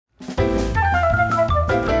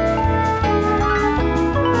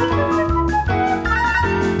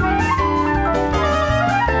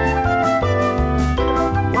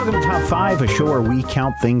5, a show where we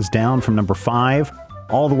count things down from number 5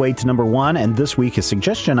 all the way to number 1. And this week, a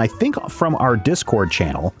suggestion, I think, from our Discord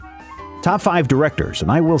channel, top 5 directors. And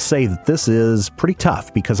I will say that this is pretty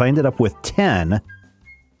tough because I ended up with 10,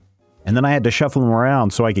 and then I had to shuffle them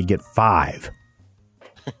around so I could get 5.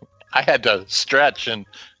 I had to stretch and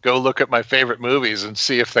go look at my favorite movies and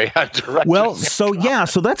see if they had directors. Well, so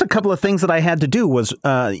that's a couple of things that I had to do was,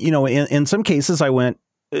 in some cases I went,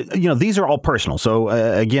 these are all personal. So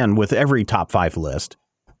again, with every top 5 list,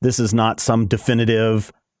 this is not some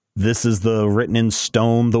definitive, this is the written in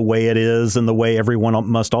stone, the way it is and the way everyone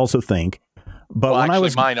must also think. But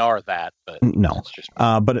mine are that, but no.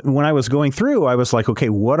 But when I was going through, I was like, okay,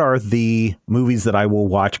 what are the movies that I will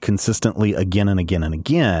watch consistently again and again and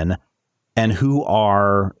again? And who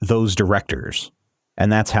are those directors? And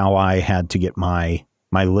that's how I had to get my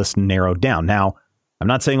list narrowed down. Now, I'm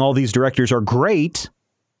not saying all these directors are great,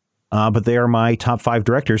 but they are my top 5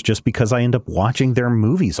 directors just because I end up watching their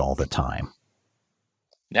movies all the time.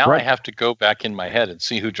 Now I have to go back in my head and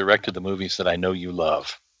see who directed the movies that I know you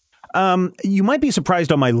love. You might be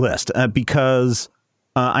surprised on my list because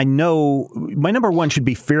I know my number 1 should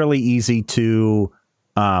be fairly easy to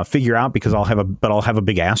figure out because I'll have a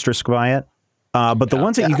big asterisk by it. But the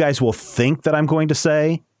ones that you guys will think that I'm going to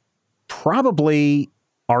say probably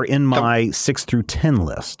are in my 6 through 10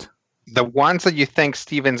 list. The ones that you think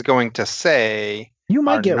Steven's going to say you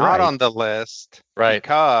might get not right. on the list, right?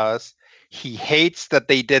 Because he hates that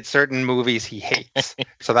they did certain movies he hates,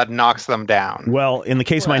 so that knocks them down. Well, in the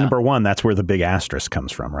case of my number 1, that's where the big asterisk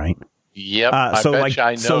comes from, right? Yep. So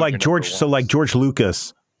like George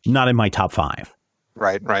Lucas, not in my top 5.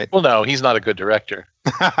 Right. Well, no, he's not a good director.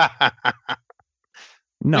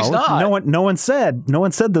 No one said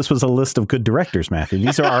this was a list of good directors, Matthew.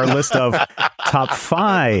 These are our list of top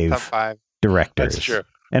 5 directors. That's true.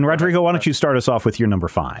 And Rodrigo, why don't you start us off with your number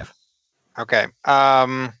 5? Okay.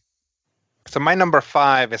 So my number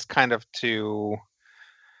 5 is kind of to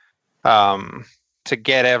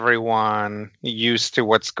get everyone used to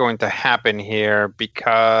what's going to happen here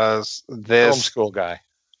because this homeschool guy.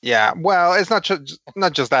 Yeah, well, it's not just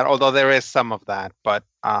that, although there is some of that, but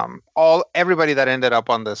everybody that ended up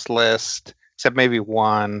on this list, except maybe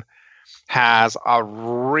one, has a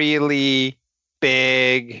really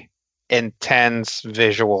big, intense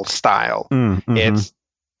visual style. Mm-hmm. It's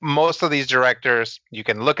most of these directors, you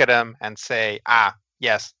can look at them and say,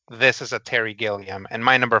 yes, this is a Terry Gilliam, and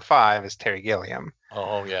my number 5 is Terry Gilliam.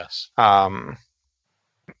 Oh yes. Baron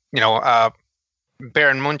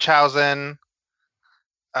Munchausen.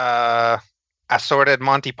 Assorted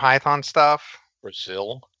Monty Python stuff.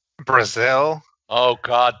 Brazil. Oh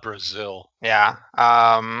God, Brazil. Yeah.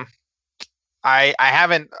 I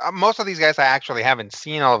haven't. Most of these guys I actually haven't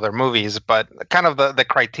seen all of their movies, but kind of the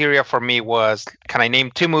criteria for me was: can I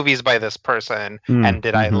name 2 movies by this person, and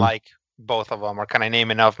did I like both of them, or can I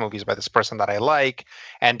name enough movies by this person that I like,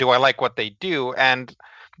 and do I like what they do? And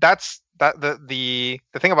that's the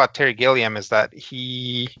thing about Terry Gilliam is that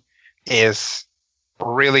he is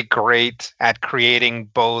really great at creating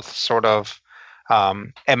both sort of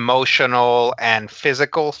emotional and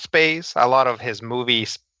physical space. A lot of his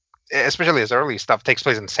movies, especially his early stuff, takes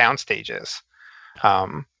place in sound stages.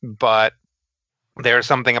 But there's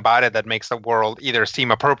something about it that makes the world either seem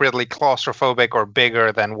appropriately claustrophobic or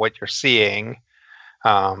bigger than what you're seeing.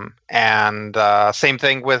 And same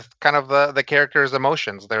thing with kind of the character's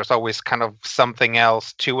emotions. There's always kind of something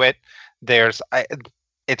else to it.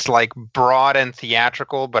 It's like broad and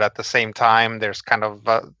theatrical, but at the same time, there's kind of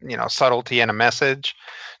subtlety and a message.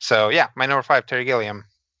 So yeah, my number 5, Terry Gilliam.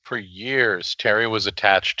 For years, Terry was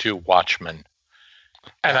attached to Watchmen,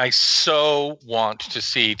 and I so want to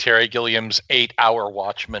see Terry Gilliam's 8-hour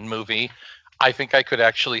Watchmen movie. I think I could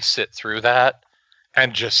actually sit through that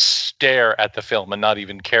and just stare at the film and not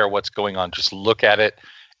even care what's going on. Just look at it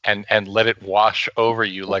and let it wash over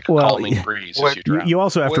you like a calming breeze as you drown. You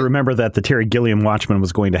also have to remember that the Terry Gilliam Watchmen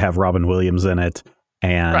was going to have Robin Williams in it.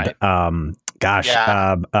 And,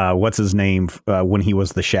 what's his name when he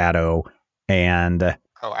was the Shadow? And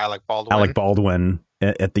Alec Baldwin. Alec Baldwin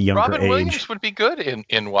at the younger Robin age. Williams would be good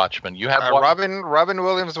in Watchmen. You have Robin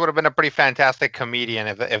Williams would have been a pretty fantastic comedian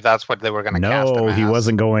if that's what they were going to cast him as. No, he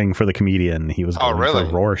wasn't going for the comedian. He was going for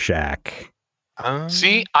Rorschach.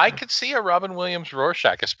 See, I could see a Robin Williams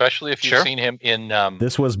Rorschach, especially if you've seen him in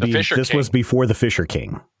this was before The Fisher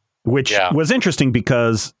King, which was interesting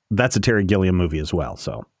because that's a Terry Gilliam movie as well.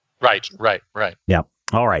 So right. Yeah.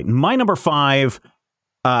 All right. My number 5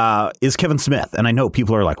 is Kevin Smith, and I know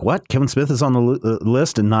people are like, "What? Kevin Smith is on the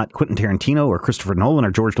list and not Quentin Tarantino or Christopher Nolan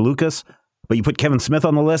or George Lucas?" But you put Kevin Smith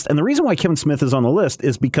on the list, and the reason why Kevin Smith is on the list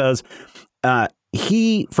is because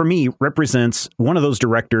he, for me, represents one of those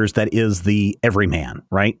directors that is the everyman,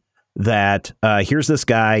 right? That here's this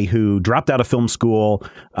guy who dropped out of film school,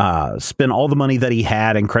 spent all the money that he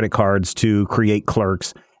had and credit cards to create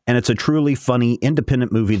Clerks. And it's a truly funny,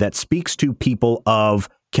 independent movie that speaks to people of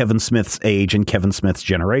Kevin Smith's age and Kevin Smith's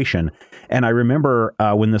generation. And I remember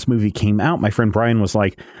when this movie came out, my friend Brian was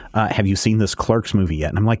like, have you seen this Clerks movie yet?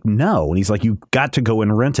 And I'm like, no. And he's like, you got to go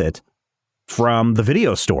and rent it from the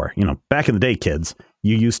video store. You know, back in the day, kids,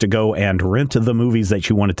 you used to go and rent the movies that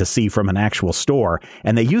you wanted to see from an actual store.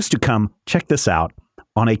 And they used to come, check this out,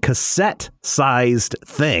 on a cassette-sized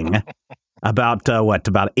thing. About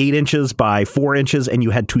 8 inches by 4 inches, and you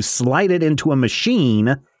had to slide it into a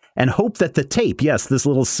machine and hope that the tape, yes, this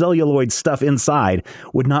little celluloid stuff inside,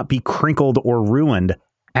 would not be crinkled or ruined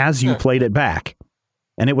as you played it back.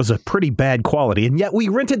 And it was a pretty bad quality, and yet we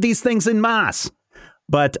rented these things en masse.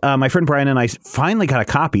 But my friend Brian and I finally got a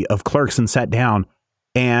copy of Clerks and sat down,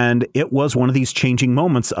 and it was one of these changing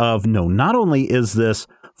moments of, no, not only is this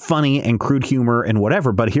funny and crude humor and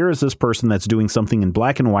whatever, but here is this person that's doing something in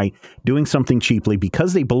black and white, doing something cheaply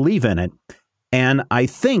because they believe in it. And I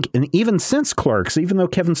think, and even since Clerks, even though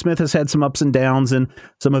Kevin Smith has had some ups and downs and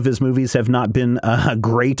some of his movies have not been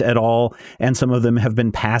great at all, and some of them have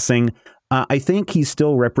been passing, I think he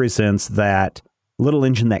still represents that little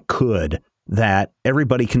engine that could, that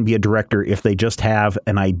everybody can be a director if they just have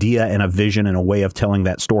an idea and a vision and a way of telling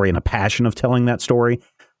that story and a passion of telling that story.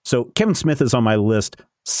 So Kevin Smith is on my list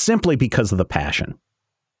simply because of the passion.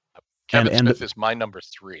 Kevin Smith is my number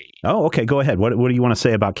 3. Oh, okay. Go ahead. What do you want to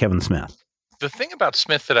say about Kevin Smith? The thing about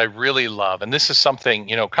Smith that I really love, and this is something,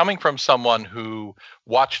 you know, coming from someone who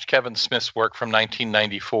watched Kevin Smith's work from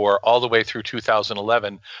 1994 all the way through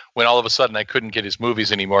 2011, when all of a sudden I couldn't get his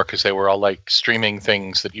movies anymore because they were all like streaming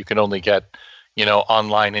things that you can only get, you know,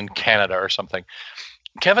 online in Canada or something.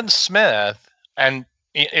 Kevin Smith, and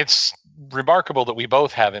it's remarkable that we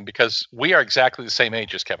both have him because we are exactly the same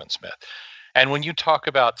age as Kevin Smith. And when you talk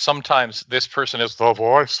about sometimes this person is the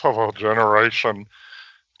voice of a generation,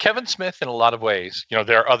 Kevin Smith, in a lot of ways, you know,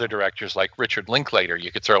 there are other directors like Richard Linklater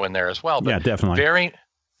you could throw in there as well. But yeah, definitely. Very,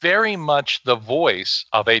 very much the voice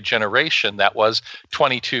of a generation that was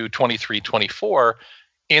 22, 23, 24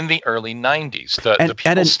 in the early 90s, the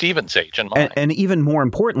people Stevens' age and mine. And even more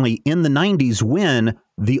importantly, in the 90s, when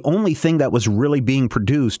the only thing that was really being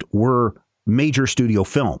produced were major studio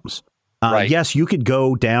films. Right. Yes, you could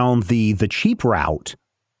go down the cheap route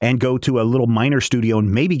and go to a little minor studio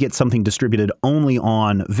and maybe get something distributed only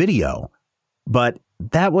on video. But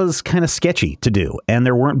that was kind of sketchy to do. And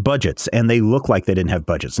there weren't budgets, and they looked like they didn't have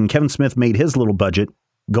budgets. And Kevin Smith made his little budget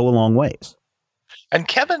go a long ways. And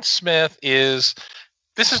Kevin Smith is...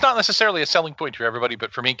 This is not necessarily a selling point to everybody,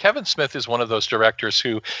 but for me, Kevin Smith is one of those directors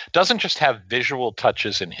who doesn't just have visual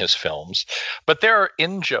touches in his films, but there are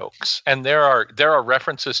in-jokes, and there are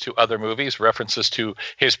references to other movies, references to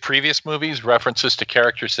his previous movies, references to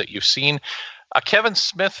characters that you've seen. A Kevin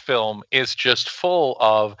Smith film is just full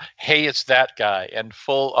of, hey, it's that guy, and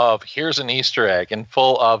full of, here's an Easter egg, and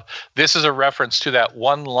full of, this is a reference to that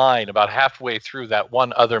one line about halfway through that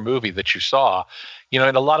one other movie that you saw. You know,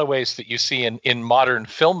 in a lot of ways that you see in modern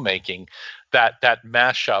filmmaking, that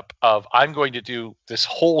mashup of, I'm going to do this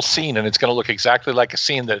whole scene and it's going to look exactly like a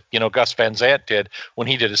scene that, you know, Gus Van Sant did when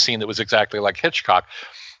he did a scene that was exactly like Hitchcock.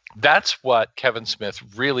 That's what Kevin Smith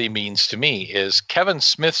really means to me, is Kevin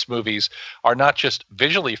Smith's movies are not just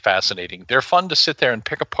visually fascinating. They're fun to sit there and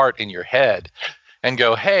pick apart in your head and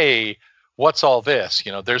go, hey, what's all this?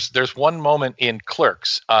 You know, there's one moment in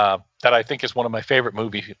Clerks that I think is one of my favorite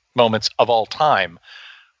movie moments of all time.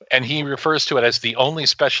 And he refers to it as the only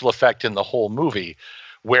special effect in the whole movie,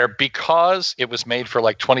 where because it was made for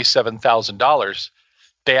like $27,000,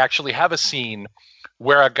 they actually have a scene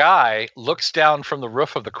where a guy looks down from the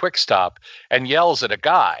roof of the Quick Stop and yells at a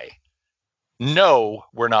guy, "No,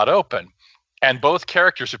 we're not open." And both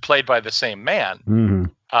characters are played by the same man.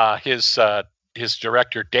 Mm-hmm. His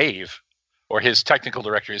director, Dave, or his technical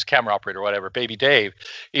director, his camera operator, whatever, Baby Dave,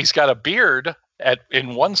 he's got a beard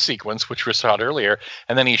in one sequence, which was shot earlier,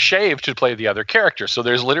 and then he shaved to play the other character. So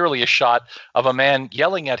there's literally a shot of a man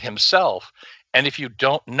yelling at himself. And if you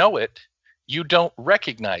don't know it, you don't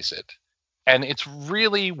recognize it. And it's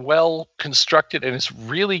really well constructed, and it's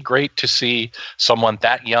really great to see someone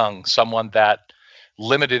that young, someone that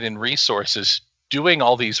limited in resources, doing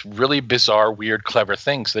all these really bizarre, weird, clever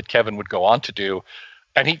things that Kevin would go on to do.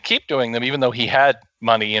 And he'd keep doing them, even though he had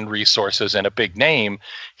money and resources and a big name.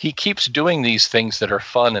 He keeps doing these things that are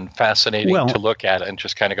fun and fascinating to look at and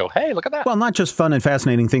just kind of go, hey, look at that. Well, not just fun and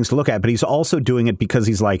fascinating things to look at, but he's also doing it because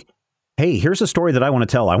he's like, hey, here's a story that I want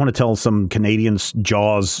to tell. I want to tell some Canadian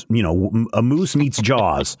Jaws, a moose meets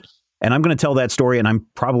Jaws. And I'm going to tell that story, and I'm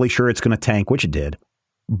probably sure it's going to tank, which it did.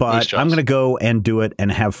 But I'm going to go and do it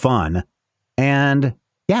and have fun. And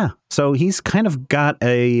yeah, so he's kind of got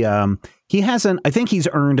I think he's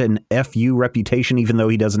earned an FU reputation, even though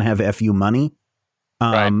he doesn't have FU money.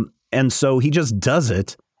 Right. And so he just does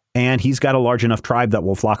it. And he's got a large enough tribe that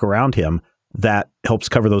will flock around him that helps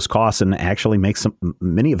cover those costs and actually makes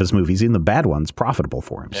many of his movies, even the bad ones, profitable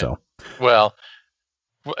for him. Yeah. So, well,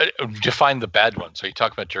 define the bad ones. Are you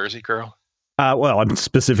talking about Jersey Girl? Well, I'm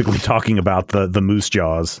specifically talking about the Moose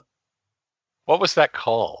Jaws. What was that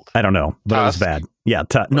called? I don't know, but Tusk? It was bad. Yeah,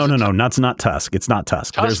 no, it's not Tusk. It's not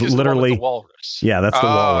Tusk. Tusk There's is literally the walrus. Yeah, that's the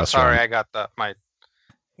walrus. Sorry, one. I got my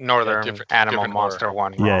northern animal monster horror.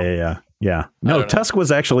 one wrong. Yeah. No, Tusk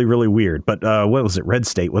was actually really weird. But what was it? Red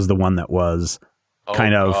State was the one that was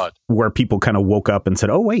where people kind of woke up and said,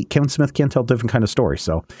 "Oh wait, Kevin Smith can tell a different kind of story."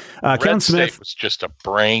 So Kevin Smith was just a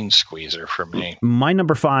brain squeezer for me. My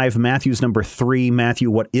number 5, Matthew's number 3.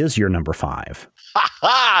 Matthew, what is your number 5?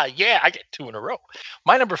 Yeah, I get 2 in a row.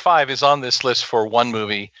 My number 5 is on this list for one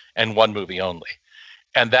movie and one movie only,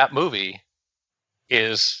 and that movie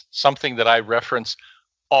is something that I reference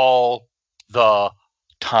all the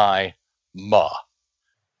time.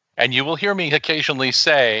 And you will hear me occasionally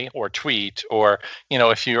say or tweet, or,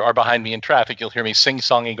 if you are behind me in traffic, you'll hear me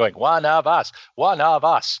sing-songing going, "One of us, one of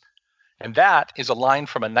us." And that is a line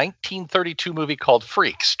from a 1932 movie called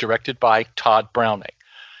Freaks, directed by Todd Browning.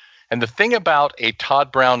 And the thing about a Todd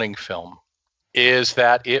Browning film is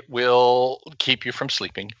that it will keep you from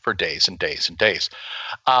sleeping for days and days and days.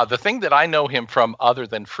 The thing that I know him from other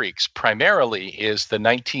than Freaks primarily is the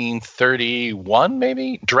 1931,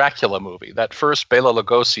 maybe, Dracula movie, that first Bela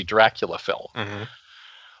Lugosi Dracula film. Mm-hmm.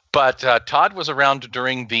 But Todd was around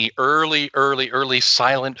during the early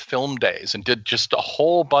silent film days and did just a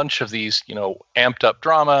whole bunch of these, amped up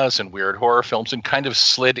dramas and weird horror films, and kind of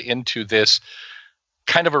slid into this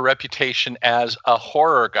kind of a reputation as a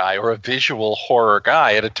horror guy or a visual horror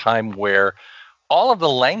guy at a time where all of the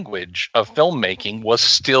language of filmmaking was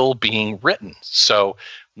still being written. So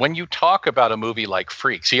when you talk about a movie like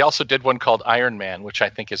Freaks, he also did one called Iron Man, which I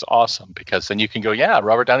think is awesome, because then you can go, yeah,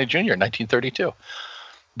 Robert Downey Jr., 1932.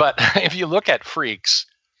 But if you look at Freaks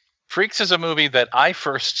is a movie that I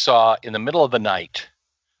first saw in the middle of the night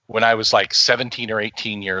when I was like 17 or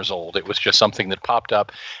 18 years old. It was just something that popped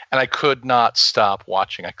up, and I could not stop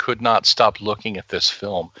watching. I could not stop looking at this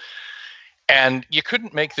film. And you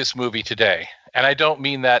couldn't make this movie today. And I don't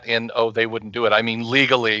mean that in, they wouldn't do it. I mean,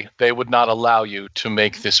 legally, they would not allow you to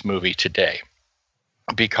make this movie today,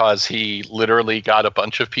 because he literally got a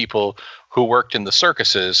bunch of people who worked in the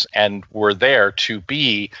circuses and were there to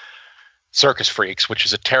be circus freaks, which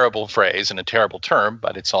is a terrible phrase and a terrible term,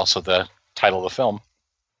 but it's also the title of the film.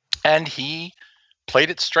 And he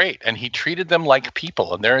played it straight, and he treated them like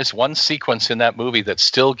people. And there is one sequence in that movie that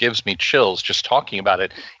still gives me chills just talking about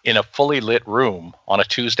it, in a fully lit room on a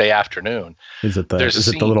Tuesday afternoon. Is it the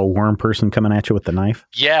little worm person coming at you with the knife?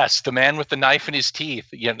 Yes, the man with the knife in his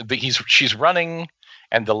teeth. She's running,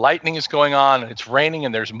 and the lightning is going on, and it's raining,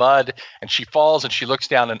 and there's mud, and she falls, and she looks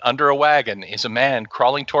down, and under a wagon is a man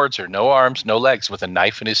crawling towards her, no arms, no legs, with a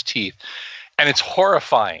knife in his teeth. And it's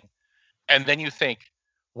horrifying. And then you think,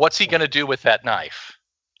 what's he going to do with that knife?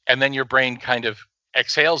 And then your brain kind of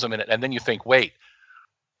exhales a minute, and then you think, wait,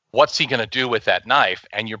 what's he going to do with that knife?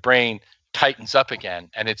 And your brain tightens up again.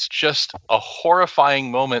 And it's just a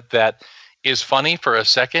horrifying moment that is funny for a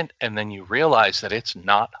second, and then you realize that it's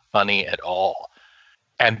not funny at all.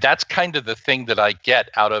 And that's kind of the thing that I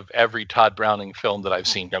get out of every Todd Browning film that I've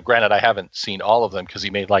seen. Now, granted, I haven't seen all of them because he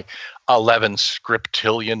made like 11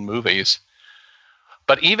 scriptillion movies.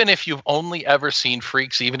 But even if you've only ever seen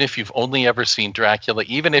Freaks, even if you've only ever seen Dracula,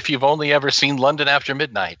 even if you've only ever seen London After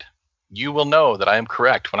Midnight, you will know that I am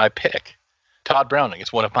correct when I pick Todd Browning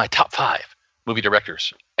as one of my top 5 movie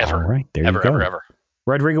directors ever. All right, there you go. Ever.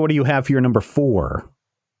 Rodrigo, what do you have for your number 4?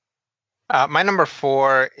 My number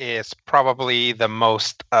 4 is probably the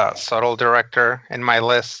most subtle director in my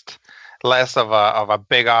list. Less of a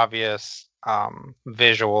big obvious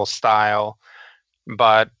visual style,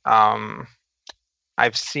 but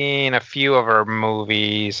I've seen a few of her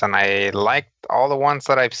movies, and I liked all the ones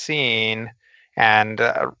that I've seen. And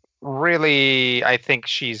really, I think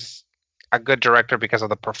she's a good director because of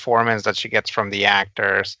the performance that she gets from the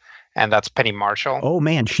actors. And that's Penny Marshall. Oh,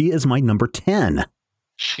 man, she is my number 10.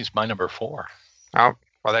 She's my number 4. Oh,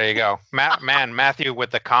 well, there you go. Matthew with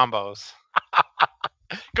the combos.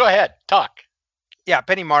 Go ahead, talk. Yeah,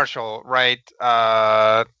 Penny Marshall, right?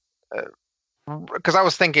 Because because I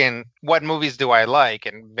was thinking, what movies do I like?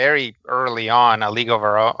 And very early on, A League of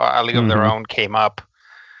Their Own came up,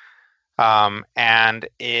 and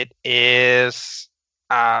it is,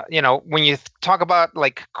 when you talk about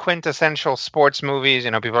like quintessential sports movies,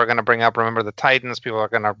 people are going to bring up Remember the Titans. People are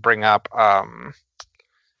going to bring up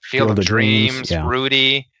Field of Dreams, yeah.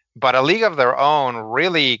 Rudy. But A League of Their Own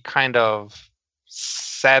really kind of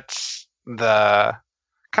sets the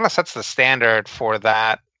standard for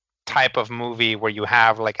that type of movie where you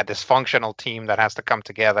have like a dysfunctional team that has to come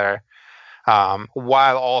together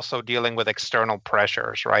while also dealing with external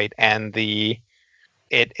pressures, right? And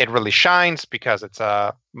it really shines because it's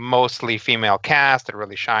a mostly female cast. It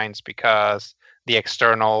really shines because the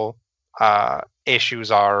external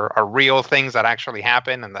issues are real things that actually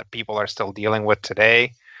happen and that people are still dealing with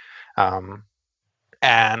today.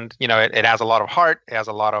 And it has a lot of heart. It has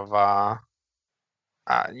a lot of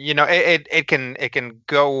it can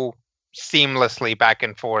go seamlessly back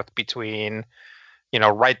and forth between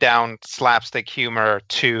right down slapstick humor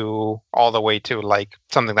to all the way to like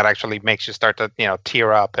something that actually makes you start to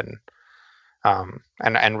tear up and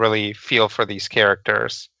really feel for these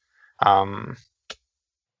characters.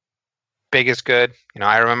 Big is good.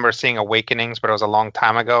 I remember seeing Awakenings, but it was a long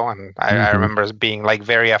time ago, and I remember being like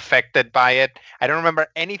very affected by it. I don't remember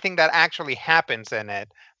anything that actually happens in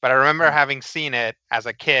it, but I remember having seen it as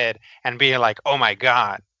a kid and being like, "Oh my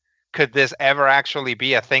God, could this ever actually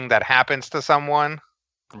be a thing that happens to someone?"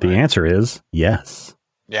 The answer is yes.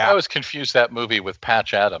 Yeah, I always confused that movie with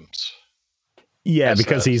Patch Adams. Yeah,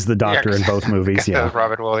 because he's the doctor in both movies. Yeah,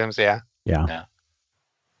 Robert Williams. Yeah.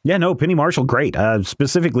 Yeah, no, Penny Marshall, great.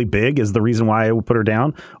 Specifically, Big is the reason why I will put her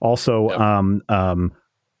down. Also,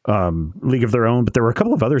 League of Their Own, but there were a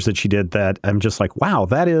couple of others that she did that I'm just like, wow,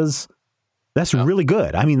 that's really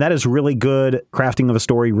good. I mean, that is really good crafting of a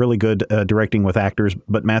story, really good directing with actors.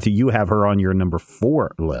 But Matthew, you have her on your number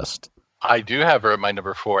 4 list. I do have her at my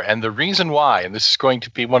number 4, and the reason why, and this is going to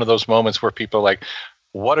be one of those moments where people are like,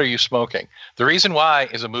 what are you smoking? The reason why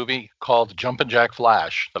is a movie called Jumpin' Jack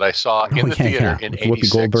Flash that I saw in the theater in 86.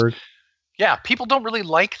 Whoopi Goldberg. Yeah, people don't really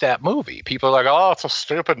like that movie. People are like, oh, it's a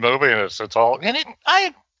stupid movie, and it's all. And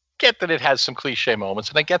I get that it has some cliche moments,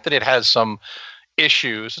 and I get that it has some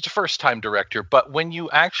issues. It's a first-time director, but when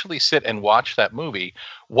you actually sit and watch that movie,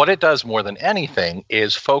 what it does more than anything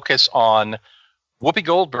is focus on Whoopi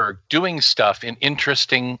Goldberg doing stuff in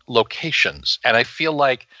interesting locations. And I feel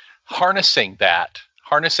like harnessing that,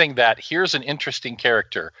 here's an interesting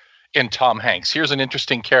character in Tom Hanks. Here's an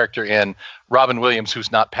interesting character in Robin Williams,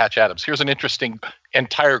 who's not Patch Adams. Here's an interesting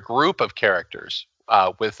entire group of characters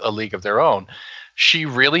with A League of Their Own. She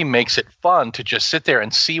really makes it fun to just sit there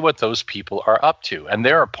and see what those people are up to. And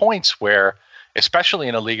there are points where, especially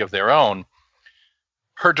in A League of Their Own,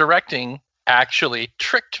 her directing actually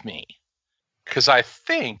tricked me. Because I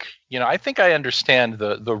think I understand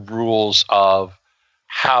the rules of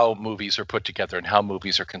how movies are put together and how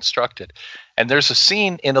movies are constructed. And there's a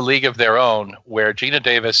scene in A League of Their Own where Gina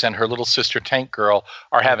Davis and her little sister Tank Girl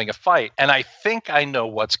are having a fight. And I think I know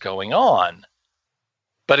what's going on.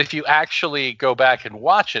 But if you actually go back and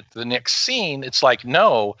watch it, the next scene, it's like,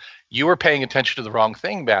 no, you were paying attention to the wrong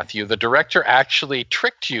thing, Matthew. The director actually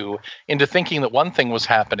tricked you into thinking that one thing was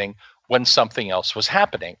happening when something else was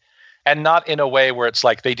happening. And not in a way where it's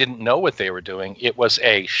like they didn't know what they were doing. It was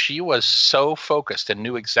she was so focused and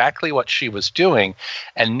knew exactly what she was doing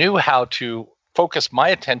and knew how to focus my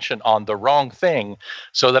attention on the wrong thing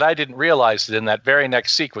so that I didn't realize that in that very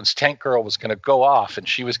next sequence, Tank Girl was going to go off and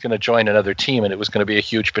she was going to join another team and it was going to be a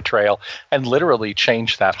huge betrayal and literally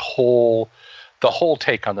change the whole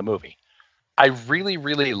take on the movie. I really,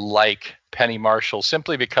 really like Penny Marshall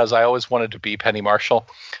simply because I always wanted to be Penny Marshall.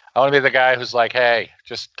 I want to be the guy who's like, hey,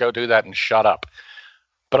 just go do that and shut up.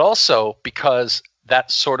 But also because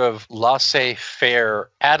that sort of laissez-faire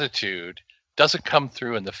attitude doesn't come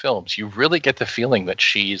through in the films. You really get the feeling that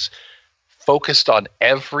she's focused on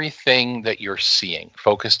everything that you're seeing,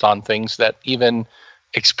 focused on things that even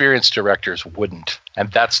experienced directors wouldn't.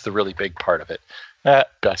 And that's the really big part of it.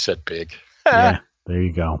 I said big. Yeah, there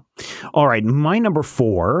you go. All right, my number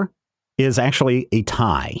 4 is actually a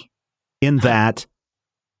tie in that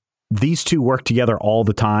these two work together all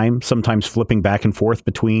the time, sometimes flipping back and forth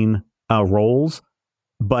between roles.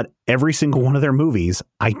 But every single one of their movies,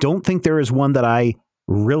 I don't think there is one that I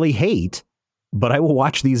really hate, but I will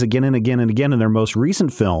watch these again and again and again. And their most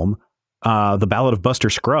recent film, The Ballad of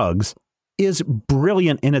Buster Scruggs, is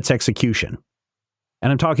brilliant in its execution.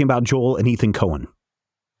 And I'm talking about Joel and Ethan Coen.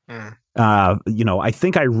 I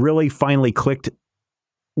think I really finally clicked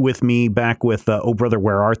with me back with Oh Brother,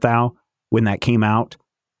 Where Art Thou when that came out.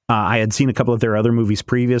 I had seen a couple of their other movies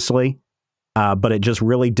previously, but it just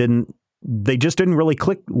really didn't. They just didn't really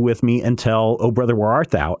click with me until Oh Brother, Where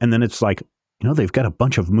Art Thou? And then it's like, they've got a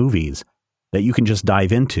bunch of movies that you can just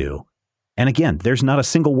dive into. And again, there's not a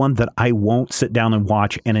single one that I won't sit down and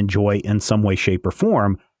watch and enjoy in some way, shape, or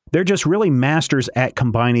form. They're just really masters at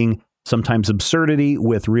combining sometimes absurdity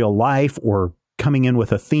with real life, or coming in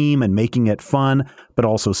with a theme and making it fun, but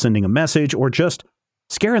also sending a message, or just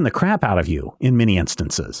scaring the crap out of you in many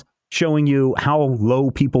instances, showing you how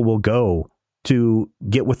low people will go to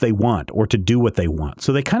get what they want or to do what they want.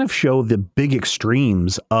 So they kind of show the big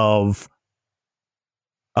extremes of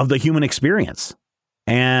the human experience.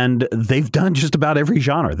 And they've done just about every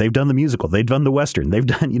genre. They've done the musical. They've done the Western. They've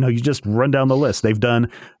done, you just run down the list. They've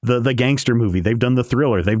done the gangster movie. They've done the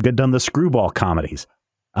thriller. They've done the screwball comedies.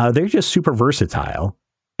 They're just super versatile.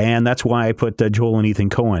 And that's why I put Joel and Ethan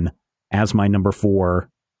Coen as my number 4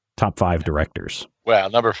 top 5 directors. Well,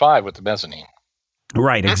 number 5 with the mezzanine.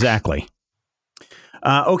 Right, exactly.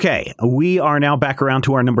 Okay, we are now back around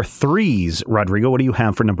to our number 3s. Rodrigo, what do you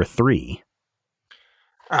have for number 3?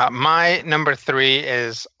 My number 3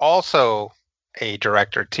 is also a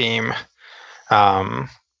director team, and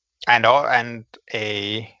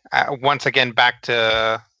once again back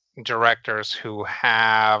to directors who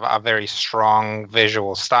have a very strong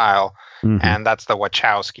visual style, and that's the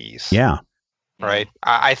Wachowskis. Yeah, right.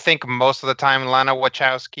 I think most of the time Lana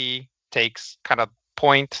Wachowski takes kind of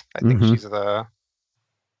point. I think she's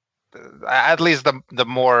at least the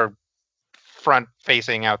more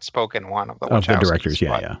front-facing, outspoken one of the Wachowskis. Of the directors,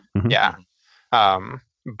 yeah. Yeah.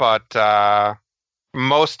 But I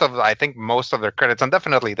think most of their credits, and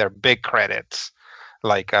definitely their big credits,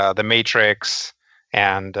 like The Matrix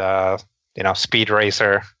and Speed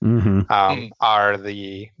Racer, are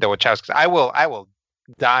the Wachowskis. I will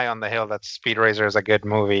die on the hill that Speed Racer is a good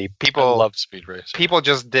movie. I love Speed Racer. People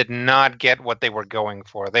just did not get what they were going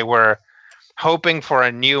for. They were hoping for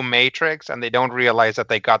a new Matrix, and they don't realize that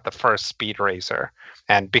they got the first Speed Racer,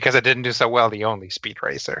 and because it didn't do so well, the only Speed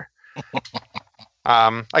Racer.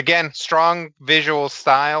 Again, strong visual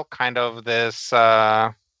style, kind of this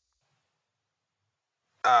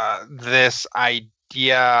this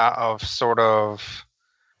idea of sort of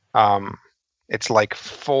it's like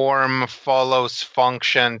form follows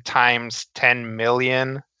function times 10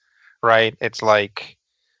 million, right? It's like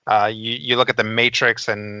you look at the Matrix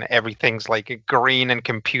and everything's like green and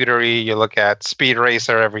computery. You look at Speed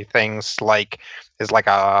Racer, everything's is like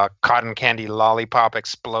a cotton candy lollipop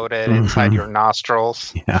exploded inside your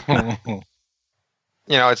nostrils. Yeah.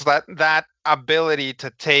 It's that ability to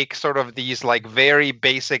take sort of these like very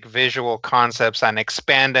basic visual concepts and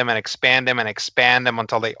expand them and expand them and expand them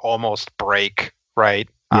until they almost break, right?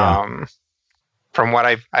 Yeah. From what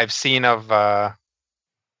I've seen of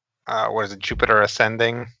what is it, Jupiter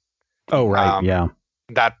Ascending? Oh, right. Yeah.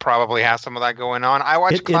 That probably has some of that going on. I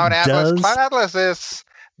watched Cloud Atlas. Cloud Atlas is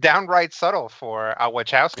downright subtle for a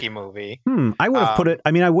Wachowski movie. I would have put it,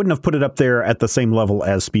 I wouldn't have put it up there at the same level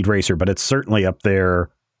as Speed Racer, but it's certainly up there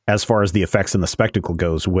as far as the effects and the spectacle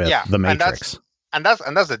goes with The Matrix. And that's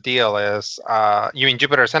the deal is, you mean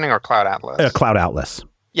Jupiter Ascending or Cloud Atlas? Cloud Atlas.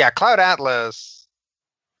 Yeah, Cloud Atlas.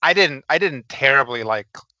 I didn't terribly like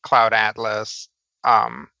Cloud Atlas.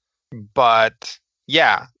 But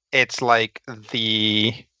yeah, it's like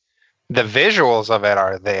the visuals of it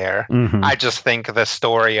are there. I just think the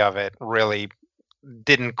story of it really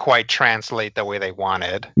didn't quite translate the way they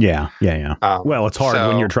wanted. Yeah. Well, it's hard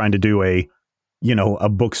when you're trying to do a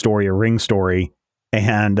book story, a Ring story,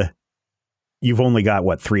 and you've only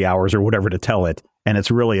got 3 hours or whatever to tell it, and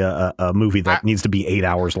it's really a movie that needs to be 8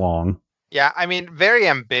 hours long. Yeah, very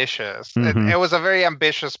ambitious. It was a very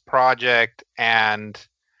ambitious project, and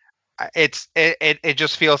it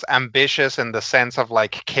just feels ambitious in the sense of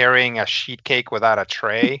like carrying a sheet cake without a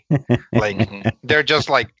tray. Like they're just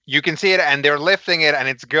like, you can see it and they're lifting it and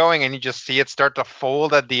it's going and you just see it start to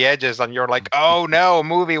fold at the edges and you're like, oh no,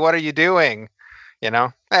 movie, what are you doing?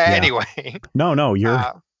 Anyway. No,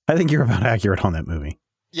 I think you're about accurate on that movie.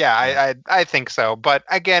 Yeah, I think so. But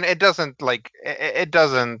again, it doesn't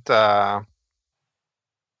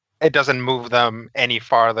move them any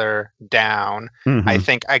farther down. I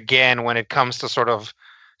think, again, when it comes to sort of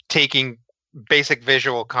taking basic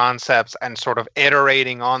visual concepts and sort of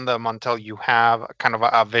iterating on them until you have kind of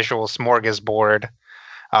a visual smorgasbord,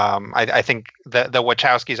 I think the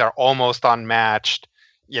Wachowskis are almost unmatched.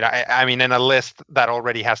 In a list that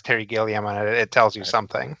already has Terry Gilliam on it, it tells you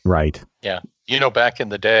something. Right. Yeah. Back in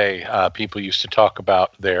the day, people used to talk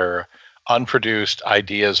about their unproduced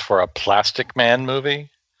ideas for a Plastic Man movie.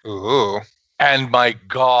 Ooh. And my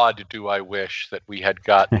God, do I wish that we had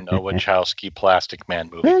gotten a Wachowski Plastic Man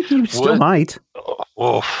movie. You still might.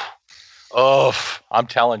 Oof. Oh, I'm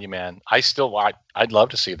telling you, man. I'd love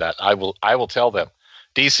to see that. I will tell them.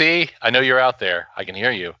 DC, I know you're out there. I can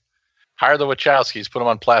hear you. Hire the Wachowskis, put them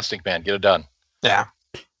on Plastic Man, get it done. Yeah.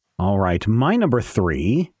 All right. My number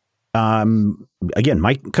 3, again,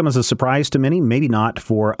 might come as a surprise to many, maybe not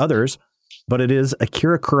for others, but it is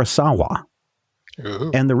Akira Kurosawa.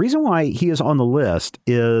 Ooh. And the reason why he is on the list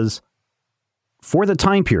is for the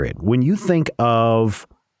time period. When you think of,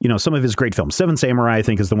 some of his great films, Seven Samurai, I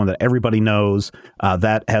think, is the one that everybody knows.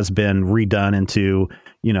 That has been redone into,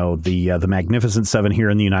 the Magnificent Seven here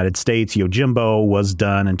in the United States. Yojimbo was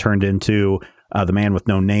done and turned into The Man with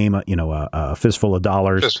No Name, a Fistful of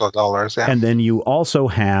Dollars. Fistful of Dollars, yeah. And then you also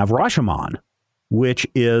have Rashomon, which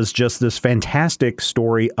is just this fantastic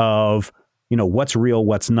story of, what's real,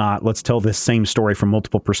 what's not. Let's tell this same story from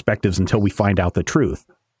multiple perspectives until we find out the truth.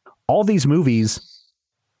 All these movies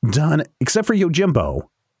done, except for Yojimbo,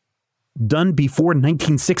 done before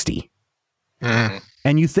 1960. Mm.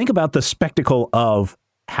 And you think about the spectacle of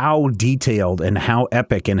how detailed and how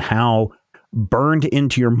epic and how burned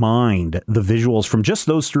into your mind the visuals from just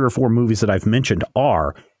those 3 or 4 movies that I've mentioned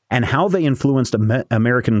are, and how they influenced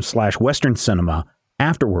American/Western cinema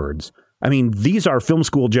afterwards. I mean, these are film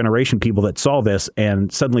school generation people that saw this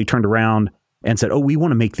and suddenly turned around and said, oh, we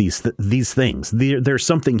want to make these things. There's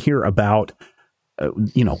something here about,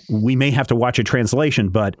 we may have to watch a translation,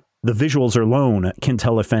 but the visuals alone can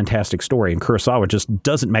tell a fantastic story. And Kurosawa just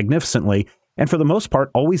does it magnificently. And for the most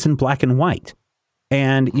part, always in black and white.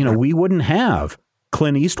 And, we wouldn't have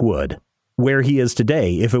Clint Eastwood where he is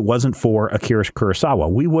today if it wasn't for Akira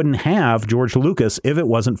Kurosawa. We wouldn't have George Lucas if it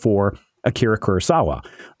wasn't for Akira Kurosawa.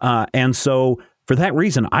 And so for that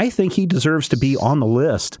reason, I think he deserves to be on the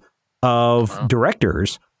list of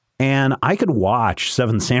directors. And I could watch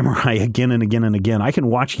Seven Samurai again and again and again. I can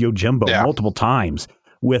watch Yojimbo multiple times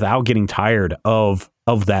without getting tired of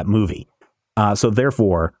that movie. So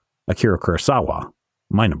therefore, Akira Kurosawa,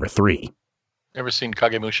 my number 3. Ever seen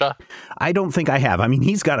Kagemusha? I don't think I have. I mean,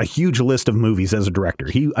 he's got a huge list of movies as a director.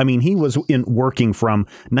 He was working from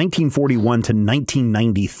 1941 to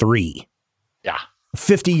 1993. Yeah.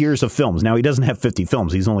 50 years of films. Now, he doesn't have 50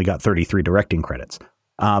 films. He's only got 33 directing credits.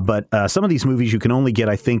 But some of these movies you can only get,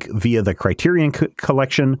 I think, via the Criterion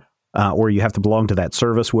collection, or you have to belong to that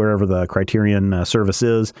service, wherever the Criterion service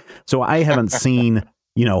is. So I haven't seen,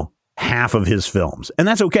 half of his films. And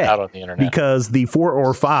that's okay. Out on the internet. Because the 4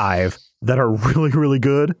 or 5 that are really, really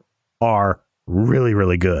good are really,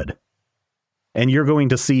 really good. And you're going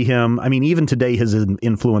to see him. I mean, even today, his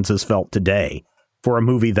influence is felt today for a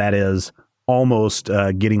movie that is almost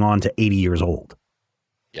getting on to 80 years old.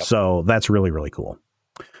 Yep. So that's really, really cool.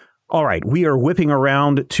 All right. We are whipping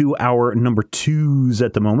around to our number 2s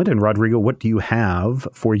at the moment. And Rodrigo, what do you have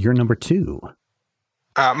for your number 2?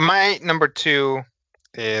 My number 2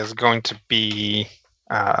 is going to be,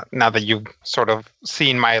 now that you've sort of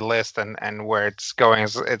seen my list and where it's going,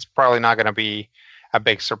 it's probably not going to be a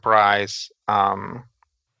big surprise. My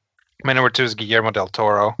number 2 is Guillermo del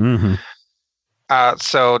Toro. Mm-hmm.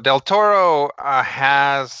 So del Toro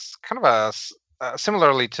has kind of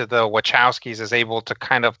similarly to the Wachowskis, is able to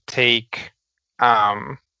kind of take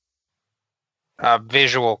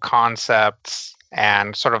visual concepts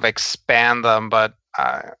and sort of expand them. But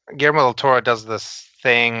Guillermo del Toro does this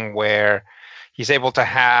thing where he's able to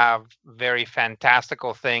have very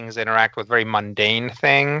fantastical things interact with very mundane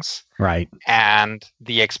things. Right. And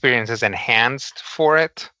the experience is enhanced for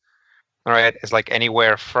it. Right. It's like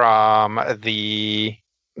anywhere from the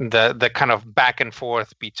kind of back and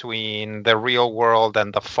forth between the real world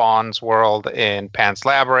and the Fawn's world in Pan's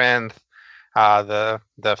Labyrinth, the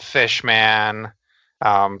fish man,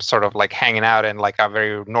 sort of like hanging out in like a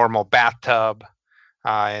very normal bathtub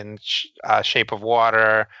in Shape of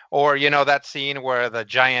Water, or that scene where the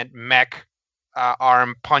giant mech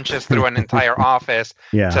arm punches through an entire office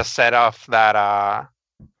to set off that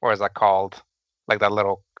what is that called? Like that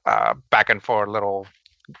little back and forth little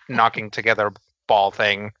knocking together ball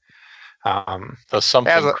thing. The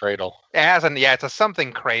something cradle. It hasn't. Yeah, it's a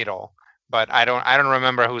something cradle, but I don't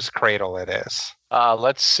remember whose cradle it is.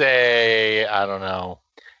 Let's say, I don't know.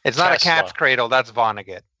 It's not Tesla. A cat's cradle. That's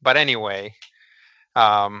Vonnegut. But anyway,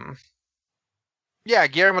 Guillermo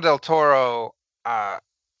del Toro,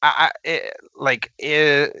 it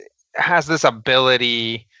has this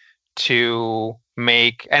ability to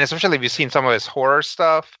make, and especially if you've seen some of his horror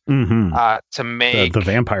stuff, to make the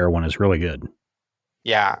vampire one is really good.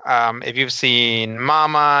 Yeah. If you've seen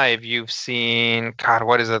Mama, if you've seen, God,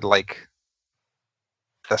 what is it, like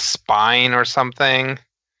The Spine or something?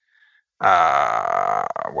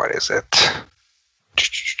 What is it?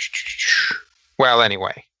 Well,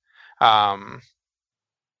 anyway,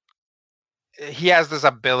 he has this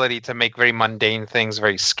ability to make very mundane things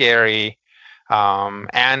very scary.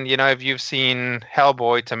 And if you've seen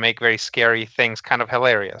Hellboy, to make very scary things kind of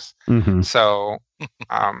hilarious. Mm-hmm. So,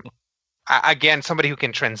 again, somebody who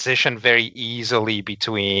can transition very easily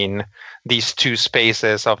between these two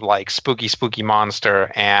spaces of like spooky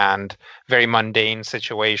monster and very mundane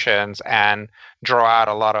situations, and draw out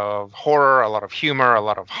a lot of horror, a lot of humor, a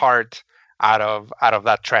lot of heart out of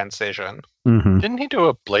that transition. Mm-hmm. Didn't he do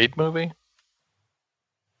a Blade movie?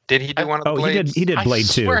 Did he do one of the Blades? He did Blade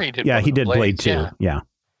 2. He did Blade 2. Yeah.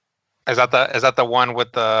 Is that the one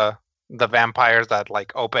with the vampires that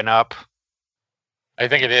like open up? I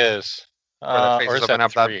think it is. Or is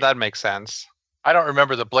that 3? That makes sense. I don't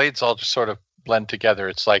remember. The blades all just sort of blend together.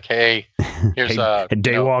 It's like, hey, here's a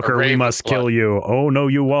Daywalker, we must kill you. Oh no,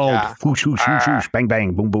 you won't. Yeah. Whoosh, whoosh, whoosh, whoosh, bang,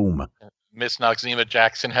 bang, boom, boom. Miss Noxzema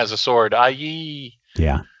Jackson has a sword. Aye.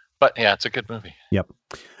 Yeah. But yeah, it's a good movie. Yep.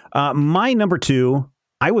 My number 2,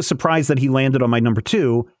 I was surprised that he landed on my number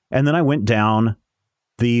 2, and then I went down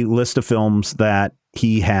the list of films that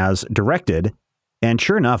he has directed, and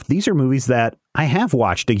sure enough, these are movies that I have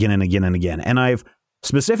watched again and again and again. And I've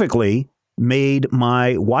specifically made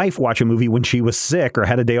my wife watch a movie when she was sick or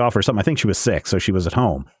had a day off or something. I think she was sick, so she was at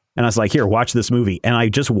home. And I was like, here, watch this movie. And I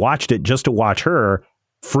just watched it just to watch her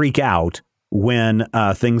freak out when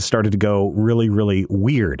things started to go really, really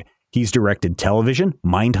weird. He's directed television.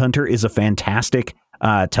 Mindhunter is a fantastic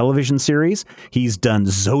television series. He's done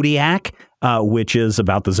Zodiac, which is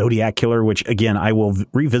about the Zodiac killer, which, again, I will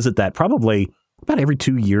revisit that probably about every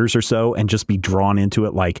 2 years or so and just be drawn into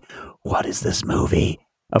it like, what is this movie?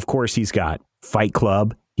 Of course, he's got Fight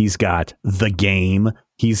Club. He's got The Game.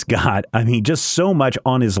 He's got, just so much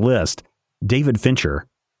on his list. David Fincher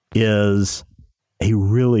is a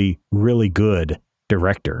really, really good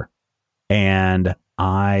director. And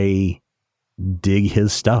I dig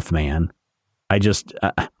his stuff, man. I just,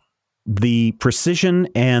 the precision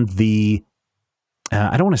and the,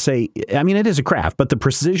 I don't want to say, it is a craft, but the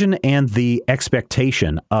precision and the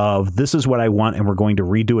expectation of this is what I want and we're going to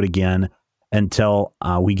redo it again until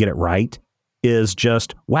we get it right is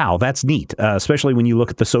just, wow, that's neat. Especially when you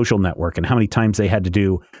look at The Social Network and how many times they had to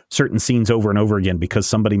do certain scenes over and over again because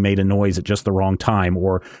somebody made a noise at just the wrong time.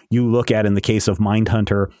 Or you look at, in the case of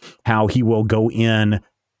Mindhunter, how he will go in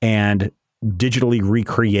and digitally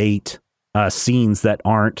recreate scenes that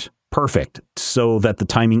aren't perfect so that the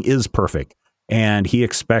timing is perfect. And he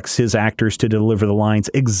expects his actors to deliver the lines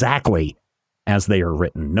exactly as they are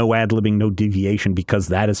written. No ad-libbing, no deviation, because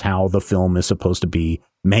that is how the film is supposed to be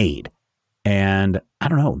made. And I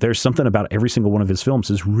don't know, there's something about every single one of his films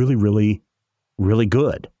is really, really, really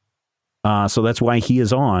good. So that's why he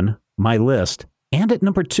is on my list. And at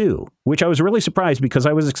number 2, which I was really surprised because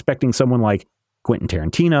I was expecting someone like Quentin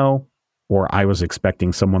Tarantino, or I was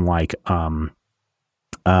expecting someone like,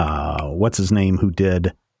 what's his name, who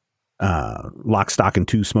did Lock, Stock, and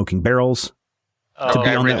Two Smoking Barrels to be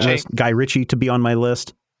on that list. Guy Ritchie to be on my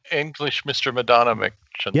list. English Mr. Madonna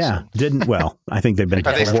McJunson. Yeah, I think they've been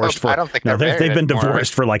divorced I don't think they've been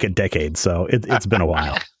divorced for like a decade, so it's been a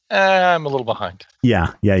while. I'm a little behind.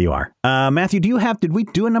 Yeah, you are. Matthew, did we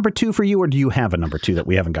do a number 2 for you, or do you have a number 2 that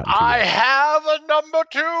we haven't gotten to yet? I have a number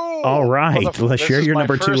 2. All right, let's share your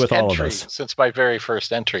number 2 with all of us. Since my very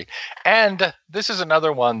first entry. And this is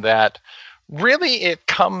another one that really it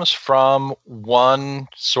comes from one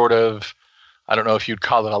sort of, I don't know if you'd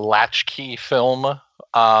call it a latchkey film.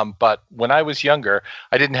 But when I was younger,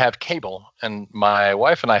 I didn't have cable, and my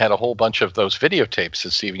wife and I had a whole bunch of those videotapes,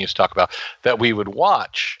 as Stephen used to talk about, that we would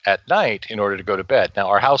watch at night in order to go to bed. Now,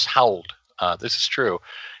 our house howled. This is true.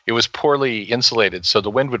 It was poorly insulated, so the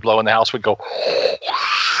wind would blow and the house would go,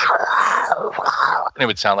 and it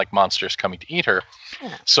would sound like monsters coming to eat her.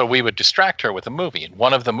 So we would distract her with a movie, and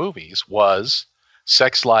one of the movies was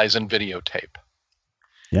Sex, Lies, and Videotape.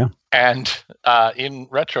 Yeah. And in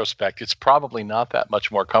retrospect, it's probably not that much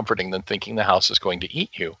more comforting than thinking the house is going to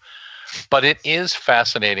eat you. But it is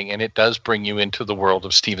fascinating, and it does bring you into the world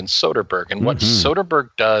of Steven Soderbergh. And what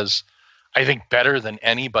Soderbergh does, I think, better than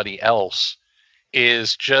anybody else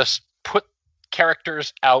is just put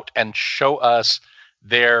characters out and show us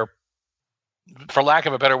their, for lack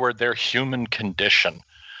of a better word, their human condition.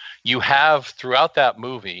 You have, throughout that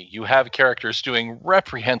movie, you have characters doing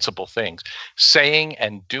reprehensible things, saying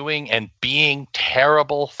and doing and being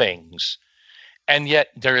terrible things. And yet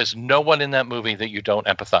there is no one in that movie that you don't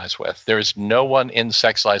empathize with. There is no one in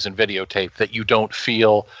Sex, Lies, and Videotape that you don't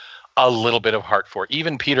feel a little bit of heart for.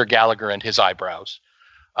 Even Peter Gallagher and his eyebrows,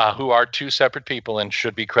 who are two separate people and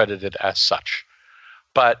should be credited as such.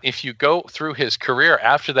 But if you go through his career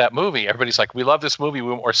after that movie, everybody's like, we love this movie,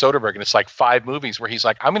 or Soderbergh. And it's like 5 movies where he's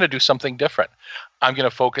like, I'm going to do something different. I'm going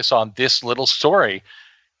to focus on this little story.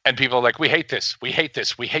 And people are like, we hate this. We hate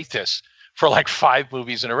this. We hate this for like 5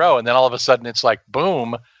 movies in a row. And then all of a sudden it's like,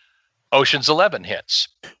 boom, Ocean's 11 hits.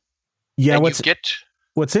 Yeah. And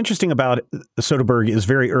What's interesting about Soderbergh is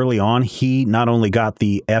very early on, he not only got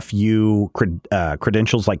the FU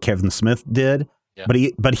credentials like Kevin Smith did,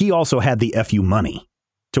 but he also had the FU money.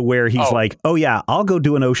 To where he's like, oh, yeah, I'll go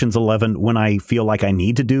do an Ocean's 11 when I feel like I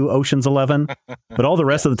need to do Ocean's 11. But all the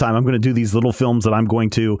rest of the time, I'm going to do these little films that I'm going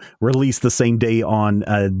to release the same day on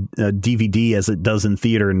DVD as it does in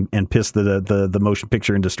theater and piss the motion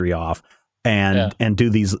picture industry off and do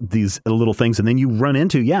these little things. And then you run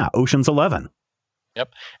into, Ocean's 11.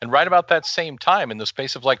 Yep. And right about that same time, in the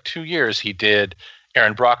space of like 2 years, he did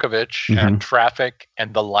Aaron Brockovich and Traffic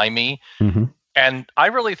and The Limey. Mm-hmm. And I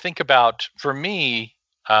really think about, for me,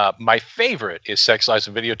 my favorite is Sex, Lies,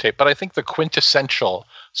 and Videotape, but I think the quintessential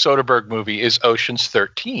Soderbergh movie is Ocean's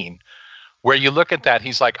 13, where you look at that,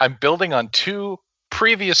 he's like, I'm building on 2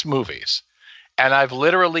 previous movies, and I've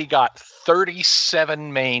literally got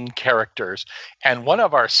 37 main characters, and one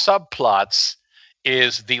of our subplots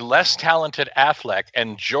is the less talented Affleck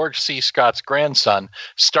and George C. Scott's grandson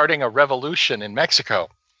starting a revolution in Mexico.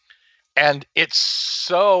 And it's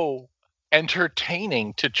so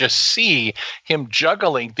entertaining to just see him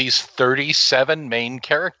juggling these 37 main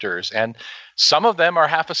characters, and some of them are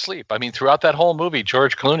half asleep. I mean, throughout that whole movie,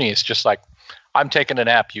 George Clooney is just like, I'm taking a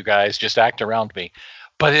nap, you guys, just act around me.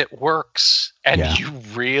 But it works, and you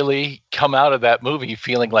really come out of that movie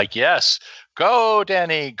feeling like, yes, go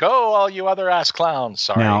Danny, go all you other ass clowns.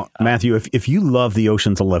 Sorry. Now, Matthew, if you love the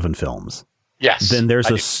Ocean's 11 films, then there's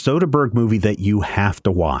a Soderbergh movie that you have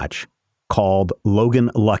to watch called Logan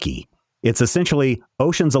Lucky. It's essentially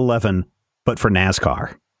Ocean's 11, but for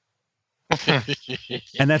NASCAR.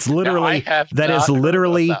 And that's literally that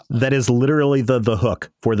is literally the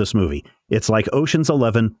hook for this movie. It's like Ocean's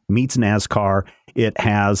 11 meets NASCAR. It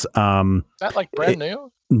has is that like brand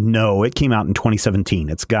new? No, it came out in 2017.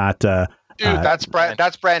 It's got dude, that's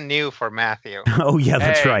brand new for Matthew. Oh yeah,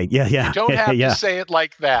 that's right. Yeah. You don't have to say it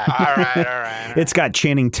like that. All right. It's got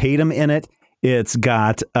Channing Tatum in it. It's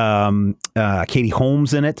got Katie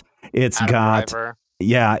Holmes in it. It's Adam Driver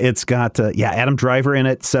Adam Driver in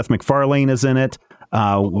it. Seth MacFarlane is in it.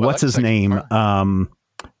 What's his name? 007.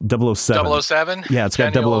 007? Yeah, it's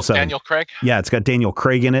got 007. Daniel Craig? Yeah, it's got Daniel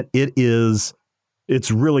Craig in it.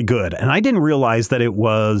 It's really good. And I didn't realize that it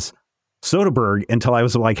was Soderbergh until I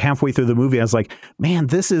was like halfway through the movie. I was like, man,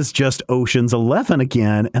 this is just Ocean's 11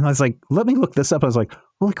 again. And I was like, let me look this up. I was like,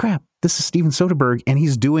 holy crap, this is Steven Soderbergh, and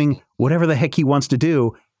he's doing whatever the heck he wants to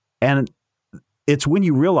do. And it's when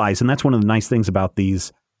you realize, and that's one of the nice things about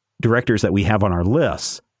these directors that we have on our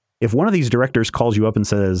lists. If one of these directors calls you up and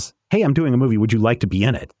says, hey, I'm doing a movie, would you like to be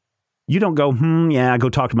in it? You don't go, go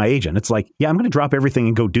talk to my agent. It's like, I'm going to drop everything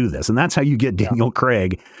and go do this. And that's how you get Daniel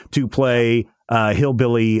Craig to play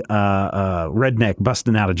hillbilly redneck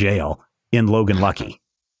busting out of jail in Logan Lucky.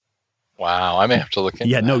 Wow, I may have to look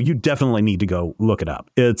into that. No, you definitely need to go look it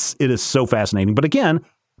up. It is so fascinating. But again,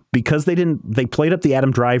 because they played up the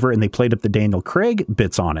Adam Driver and they played up the Daniel Craig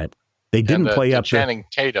bits on it. They didn't play up Channing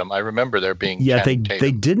Tatum. I remember there being they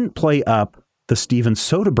didn't play up the Steven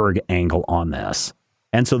Soderbergh angle on this.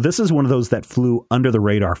 And so this is one of those that flew under the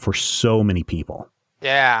radar for so many people.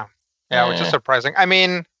 Yeah, which is surprising. I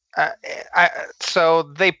mean, so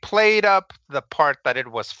they played up the part that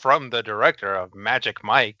it was from the director of Magic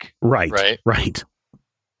Mike. Right.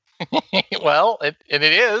 Well, it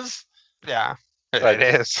is. Yeah, it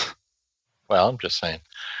is. Well, I'm just saying.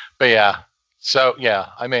 But yeah. So,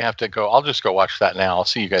 I may have to go. I'll just go watch that now. I'll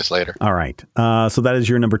see you guys later. All right. So that is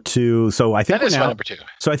your number 2. So I think that is my number 2.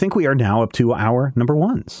 So I think we are now up to our number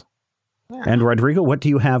 1s. Yeah. And Rodrigo, what do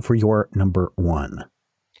you have for your number 1?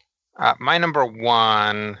 My number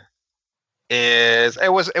 1 is it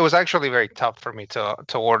was actually very tough for me to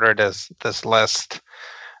order this list,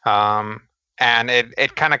 and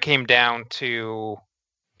it kind of came down to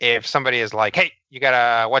if somebody is like, hey, you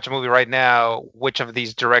gotta watch a movie right now, which of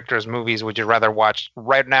these directors' movies would you rather watch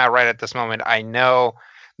right now, right at this moment? I know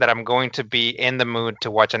that I'm going to be in the mood to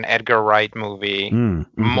watch an Edgar Wright movie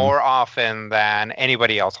more often than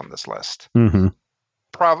anybody else on this list. Mm-hmm.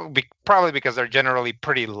 Probably because they're generally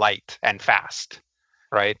pretty light and fast,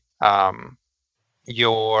 right?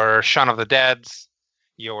 Your Shaun of the Deads,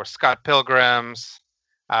 your Scott Pilgrims.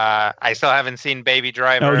 I still haven't seen Baby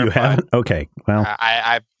Driver. Oh, you haven't? Okay. Well,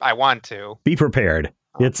 I want to. Be prepared.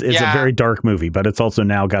 It's a very dark movie, but it's also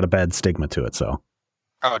now got a bad stigma to it. So.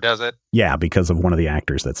 Oh, does it? Yeah, because of one of the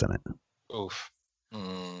actors that's in it. Oof.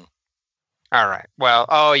 Mm. All right. Well,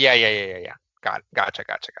 oh yeah. Gotcha.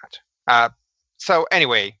 So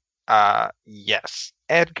anyway, yes,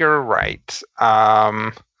 Edgar Wright.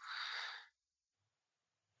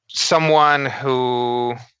 Someone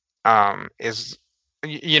who is,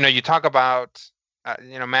 you talk about,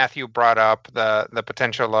 Matthew brought up the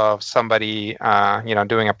potential of somebody,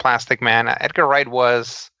 doing a Plastic Man. Edgar Wright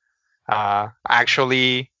was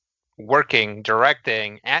actually working,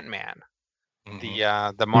 directing Ant-Man,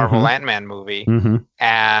 the Marvel Ant-Man movie,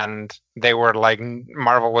 and they were like,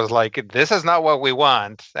 Marvel was like, this is not what we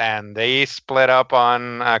want, and they split up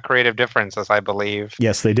on creative differences, I believe.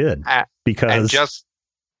 Yes, they did. Because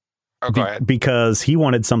go ahead. Because he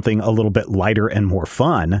wanted something a little bit lighter and more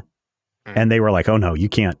fun, and they were like, oh no, you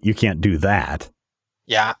can't do that.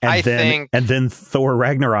 Yeah, and then Thor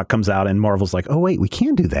Ragnarok comes out and Marvel's like, oh wait, we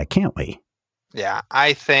can do that, can't we? Yeah,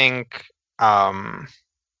 I think Ant-Man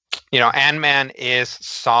is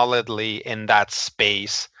solidly in that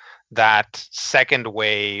space, that second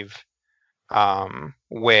wave,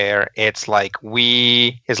 where it's like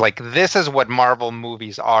this is what Marvel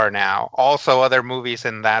movies are now. Also, other movies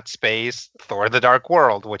in that space, Thor: The Dark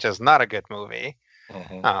World, which is not a good movie.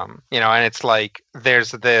 And it's like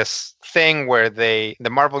there's this thing where the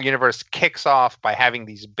Marvel universe kicks off by having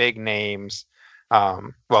these big names.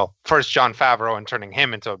 First Jon Favreau and turning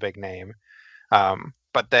him into a big name.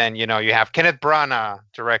 But then, you have Kenneth Branagh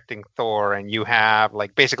directing Thor, and you have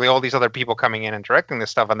like basically all these other people coming in and directing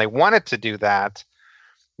this stuff. And they wanted to do that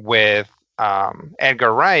with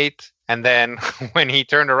Edgar Wright. And then when he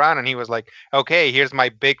turned around and he was like, okay, here's my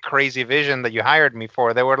big crazy vision that you hired me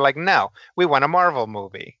for, they were like, no, we want a Marvel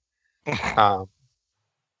movie.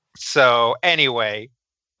 So anyway,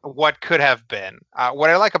 what could have been? What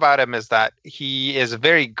I like about him is that he is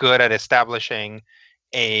very good at establishing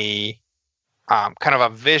a kind of a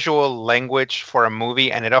visual language for a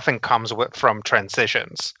movie, and it often comes from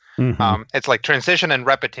transitions. It's like transition and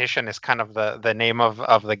repetition is kind of the name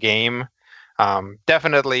of the game.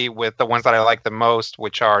 Definitely with the ones that I like the most,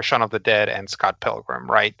 which are Shaun of the Dead and Scott Pilgrim,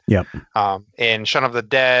 right? Yep. In Shaun of the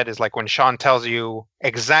Dead is like when Shaun tells you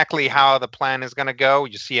exactly how the plan is going to go,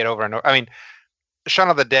 you see it over and over. I mean, Shaun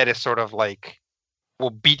of the Dead is sort of like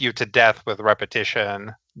will beat you to death with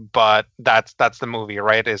repetition, but that's the movie,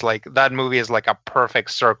 right? Is like that movie is like a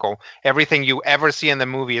perfect circle. Everything you ever see in the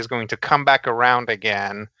movie is going to come back around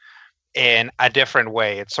again in a different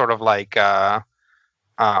way. It's sort of like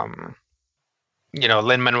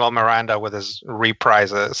Lin-Manuel Miranda with his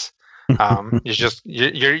reprises.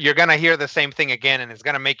 You're gonna hear the same thing again, and it's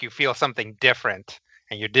gonna make you feel something different,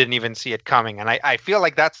 and you didn't even see it coming. And I feel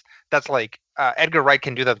like that's like Edgar Wright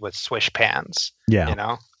can do that with Swish Pans.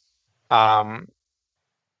 Yeah.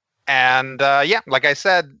 Like I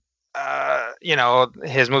said,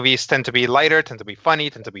 his movies tend to be lighter, tend to be funny,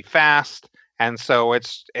 tend to be fast, and so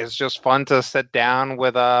it's just fun to sit down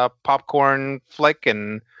with a popcorn flick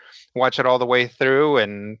and watch it all the way through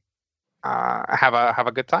and have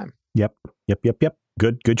a good time. Yep.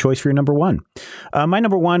 Good choice for your number one. My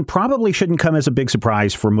number one probably shouldn't come as a big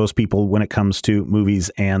surprise for most people when it comes to movies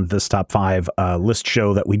and this top five list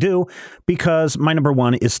show that we do, because my number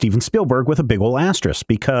one is Steven Spielberg with a big ol' asterisk,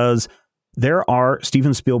 because there are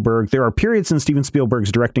periods in Steven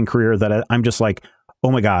Spielberg's directing career that I'm just like,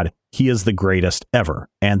 oh my God, he is the greatest ever.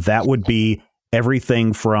 And that would be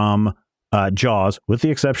everything from Jaws, with the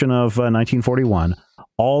exception of 1941,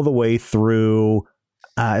 all the way through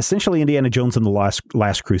essentially Indiana Jones and the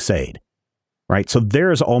Last Crusade, right? So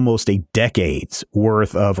there's almost a decade's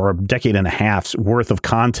worth of, or a decade and a half's worth of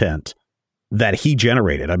content that he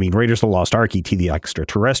generated. I mean, Raiders of the Lost Ark, E.T. the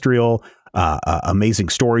Extraterrestrial, amazing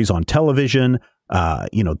stories on television,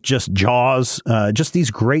 just Jaws, just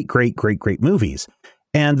these great movies.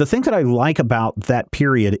 And the thing that I like about that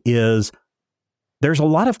period is there's a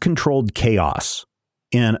lot of controlled chaos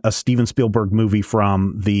in a Steven Spielberg movie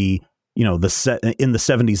from the in the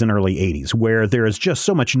 70s and early 80s, where there is just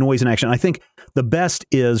so much noise and action. I think the best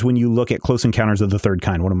is when you look at Close Encounters of the Third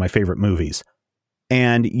Kind, one of my favorite movies,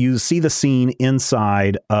 and you see the scene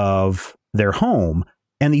inside of their home,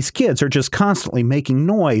 and these kids are just constantly making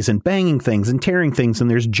noise and banging things and tearing things,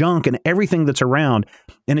 and there's junk and everything that's around,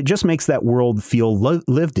 and it just makes that world feel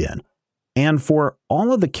lived in. And for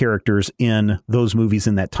all of the characters in those movies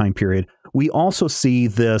in that time period, we also see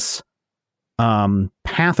this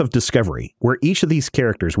path of discovery where each of these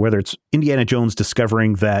characters, whether it's Indiana Jones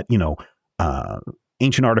discovering that,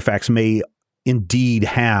 ancient artifacts may indeed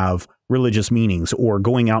have religious meanings, or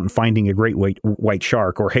going out and finding a great white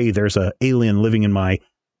shark, or, hey, there's an alien living in my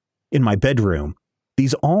bedroom.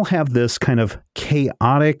 These all have this kind of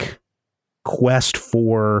chaotic quest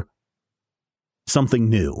for something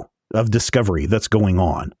new of discovery that's going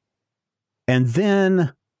on. And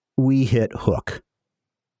then we hit Hook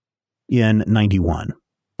in 91.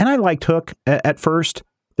 And I liked Hook at first.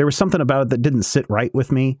 There was something about it that didn't sit right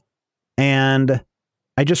with me. And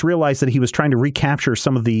I just realized that he was trying to recapture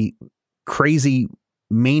some of the crazy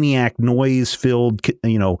maniac noise-filled,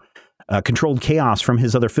 controlled chaos from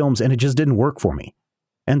his other films, and it just didn't work for me.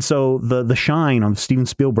 And so the shine on Steven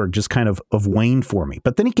Spielberg just kind of waned for me.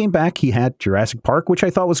 But then he came back. He had Jurassic Park, which I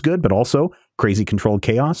thought was good, but also crazy controlled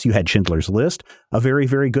chaos. You had Schindler's List, a very,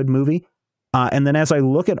 very good movie. And then as I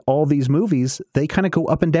look at all these movies, they kind of go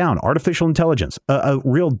up and down. Artificial Intelligence, a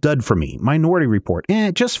real dud for me. Minority Report,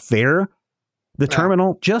 just fair. The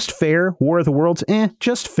Terminal, just fair. War of the Worlds,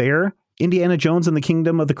 just fair. Indiana Jones and the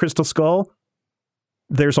Kingdom of the Crystal Skull.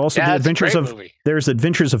 There's also the Adventures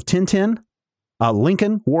of Tintin.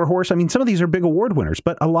 Lincoln, Warhorse. I mean, some of these are big award winners,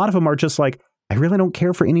 but a lot of them are just like, I really don't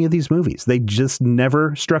care for any of these movies. They just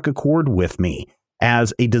never struck a chord with me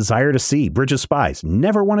as a desire to see. Bridge of Spies,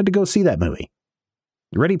 never wanted to go see that movie.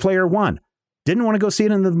 Ready Player One, didn't want to go see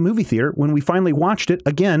it in the movie theater. When we finally watched it,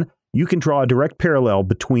 again, you can draw a direct parallel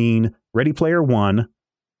between Ready Player One,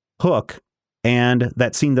 Hook, and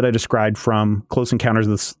that scene that I described from Close Encounters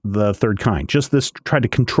of the Third Kind. Just this tried to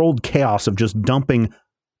controlled chaos of just dumping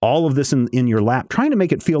all of this in your lap, trying to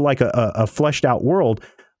make it feel like a fleshed out world.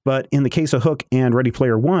 But in the case of Hook and Ready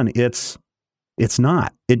Player One, it's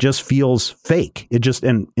not. It just feels fake.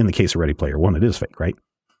 And in the case of Ready Player One, it is fake, right?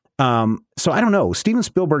 So I don't know. Steven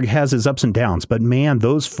Spielberg has his ups and downs, but man,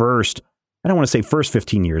 those I don't want to say first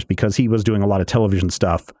 15 years because he was doing a lot of television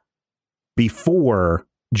stuff before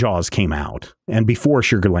Jaws came out and before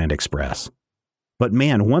Sugarland Express. But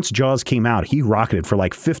man, once Jaws came out, he rocketed for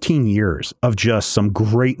like 15 years of just some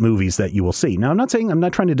great movies that you will see. Now, I'm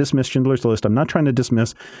not trying to dismiss Schindler's List. I'm not trying to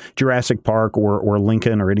dismiss Jurassic Park or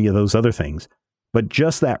Lincoln or any of those other things. But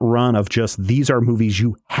just that run of just these are movies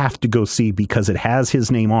you have to go see because it has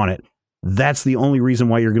his name on it. That's the only reason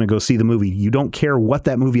why you're going to go see the movie. You don't care what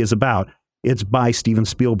that movie is about. It's by Steven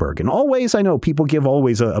Spielberg. And Always, I know people give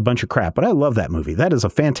Always a bunch of crap, but I love that movie. That is a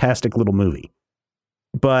fantastic little movie.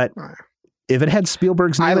 But if it had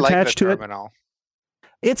Spielberg's name attached to it,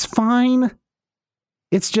 it's fine.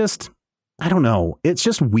 It's just, I don't know. It's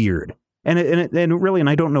just weird. And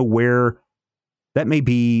I don't know where that may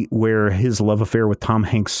be where his love affair with Tom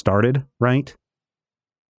Hanks started, right?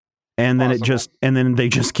 And then they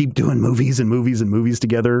just keep doing movies and movies and movies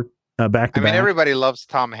together back to back. Everybody loves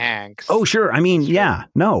Tom Hanks. Oh, sure. Yeah,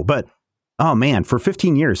 no, but oh man, for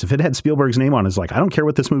 15 years, if it had Spielberg's name on it, it's like, I don't care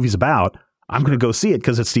what this movie's about. I'm going to go see it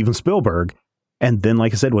because it's Steven Spielberg. And then,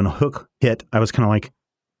 like I said, when Hook hit, I was kind of like,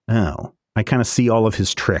 oh, I kind of see all of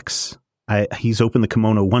his tricks. He's opened the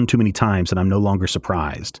kimono one too many times, and I'm no longer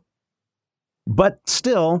surprised. But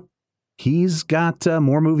still, he's got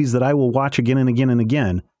more movies that I will watch again and again and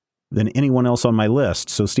again than anyone else on my list.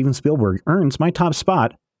 So Steven Spielberg earns my top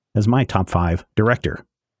spot as my top 5 director.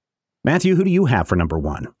 Matthew, who do you have for number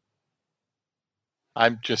 1?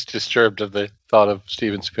 I'm just disturbed of the thought of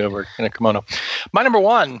Steven Spielberg in a kimono. My number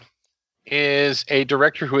 1 is a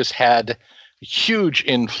director who has had huge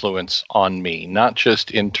influence on me, not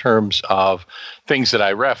just in terms of things that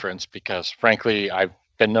I reference, because frankly, I've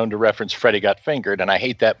been known to reference Freddy Got Fingered, and I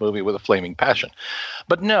hate that movie with a flaming passion.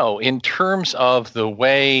 But no, in terms of the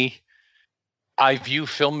way I view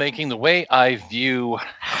filmmaking, the way I view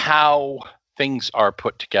how things are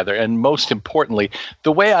put together, and most importantly,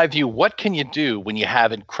 the way I view what can you do when you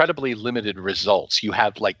have incredibly limited results. You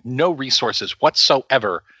have like no resources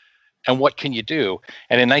whatsoever, and what can you do?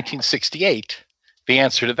 And in 1968, the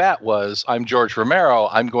answer to that was, I'm George Romero.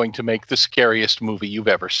 I'm going to make the scariest movie you've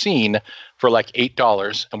ever seen for like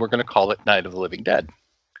 $8, and we're going to call it Night of the Living Dead.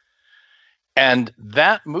 And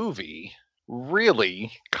that movie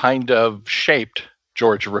really kind of shaped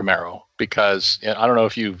George Romero, because I don't know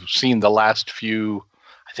if you've seen the last few,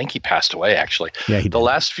 I think he passed away actually. Yeah, the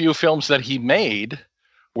last few films that he made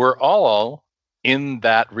were all in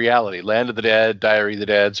that reality. Land of the Dead, Diary of the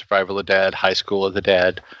Dead, Survival of the Dead, High School of the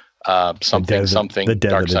Dead, something, The Dead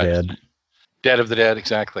Dark of the Side. Dead. Dead of the Dead,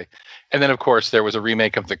 exactly. And then, of course, there was a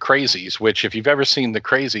remake of The Crazies, which, if you've ever seen The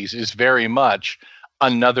Crazies, is very much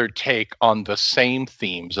another take on the same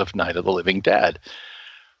themes of Night of the Living Dead.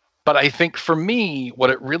 But I think for me,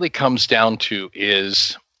 what it really comes down to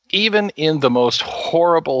is, even in the most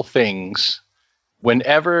horrible things,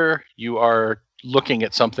 whenever you are looking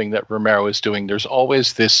at something that Romero is doing, there's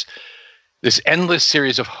always this endless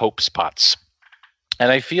series of hope spots.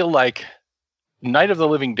 And I feel like Night of the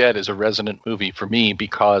Living Dead is a resonant movie for me,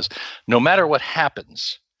 because no matter what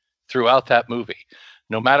happens throughout that movie,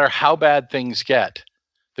 no matter how bad things get,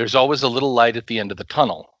 there's always a little light at the end of the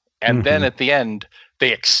tunnel. And then at the end,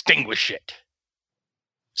 they extinguish it.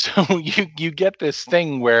 So you get this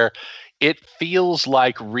thing where it feels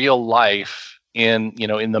like real life in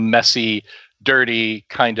the messy, dirty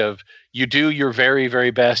kind of, you do your very,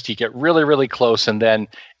 very best, you get really, really close, and then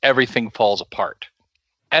everything falls apart.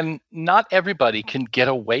 And not everybody can get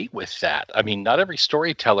away with that. I mean, not every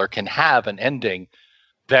storyteller can have an ending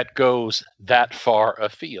that goes that far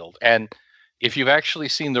afield. And if you've actually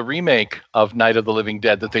seen the remake of Night of the Living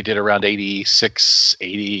Dead that they did around 86,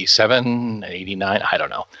 87, 89, I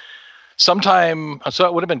don't know. Sometime, so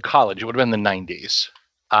it would have been college, it would have been the 90s.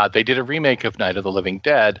 They did a remake of Night of the Living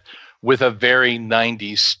Dead with a very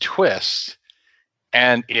 90s twist.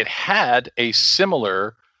 And it had a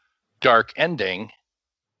similar dark ending,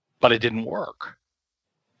 but it didn't work.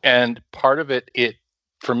 And part of it,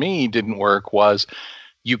 for me, didn't work was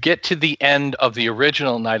you get to the end of the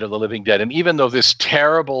original Night of the Living Dead, and even though this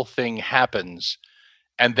terrible thing happens,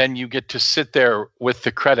 and then you get to sit there with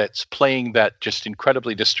the credits playing that just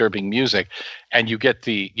incredibly disturbing music, and you get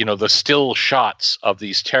the still shots of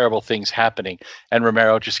these terrible things happening, and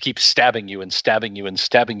Romero just keeps stabbing you and stabbing you and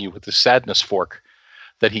stabbing you with the sadness fork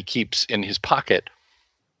that he keeps in his pocket.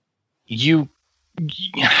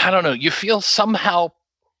 I don't know, you feel somehow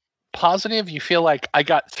positive. You feel like, I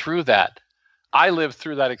got through that. I lived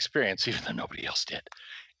through that experience, even though nobody else did.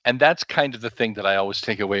 And that's kind of the thing that I always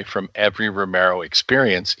take away from every Romero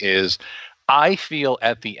experience is I feel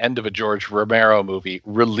at the end of a George Romero movie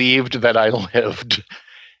relieved that I lived.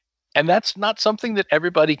 And that's not something that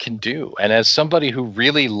everybody can do. And as somebody who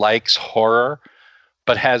really likes horror,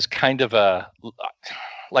 but has kind of I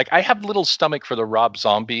have little stomach for the Rob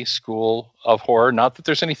Zombie school of horror. Not that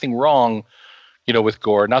there's anything wrong with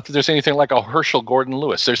gore. Not that there's anything like a Herschel Gordon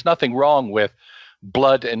Lewis. There's nothing wrong with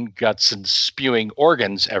blood and guts and spewing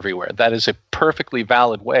organs everywhere. That is a perfectly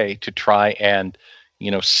valid way to try and,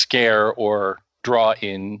 scare or draw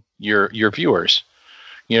in your viewers.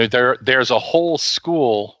 There's a whole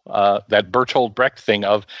school, that Bertolt Brecht thing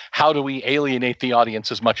of how do we alienate the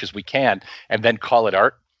audience as much as we can and then call it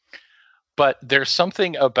art. But there's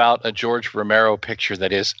something about a George Romero picture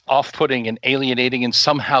that is off-putting and alienating and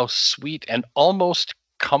somehow sweet and almost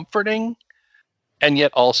comforting, and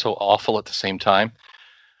yet also awful at the same time.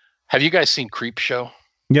 Have you guys seen Creepshow?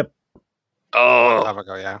 Yep. Oh, time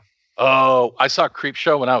ago, yeah. Oh, I saw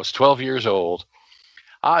Creepshow when I was 12 years old.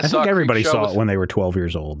 I think everybody saw it when they were 12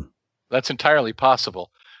 years old. That's entirely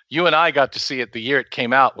possible. You and I got to see it the year it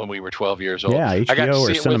came out when we were 12 years old. Yeah, HBO I got to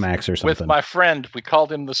see or Cinemax or something. With my friend, we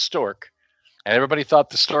called him the Stork. And everybody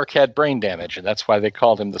thought the Stork had brain damage, and that's why they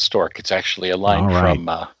called him the Stork. It's actually a line from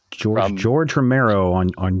George Romero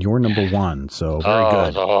on your number one. So very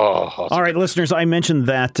good. All right, listeners, I mentioned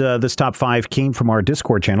that this top 5 came from our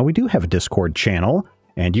Discord channel. We do have a Discord channel,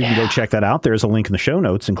 and you can go check that out. There's a link in the show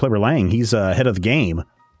notes. And Clipper Lang, he's head of the game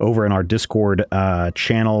over in our Discord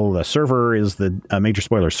channel. The server is the Major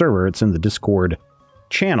Spoiler server. It's in the Discord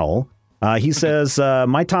channel. He says,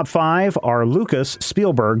 my top 5 are Lucas,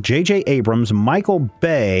 Spielberg, J.J. Abrams, Michael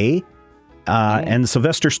Bay, and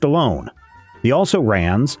Sylvester Stallone. The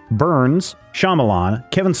also-rans, Burns,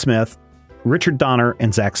 Shyamalan, Kevin Smith, Richard Donner,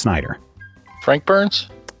 and Zack Snyder. Frank Burns?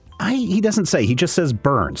 He doesn't say. He just says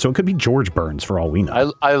Burns. So it could be George Burns for all we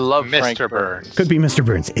know. I love Mr. Frank Burns. Could be Mr.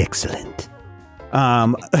 Burns. Excellent.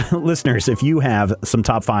 Listeners, if you have some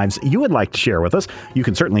top 5s you would like to share with us, you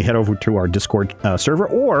can certainly head over to our Discord server,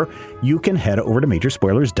 or you can head over to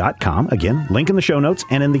Majorspoilers.com. Again, link in the show notes,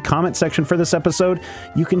 and in the comment section for this episode,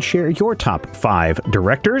 you can share your top 5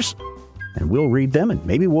 directors, and we'll read them, and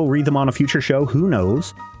maybe we'll read them on a future show. Who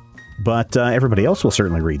knows? But everybody else will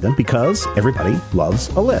certainly read them, because everybody loves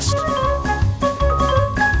a list.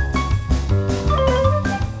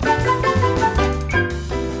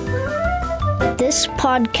 This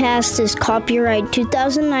podcast is copyright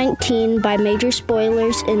 2019 by Major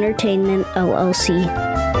Spoilers Entertainment, LLC.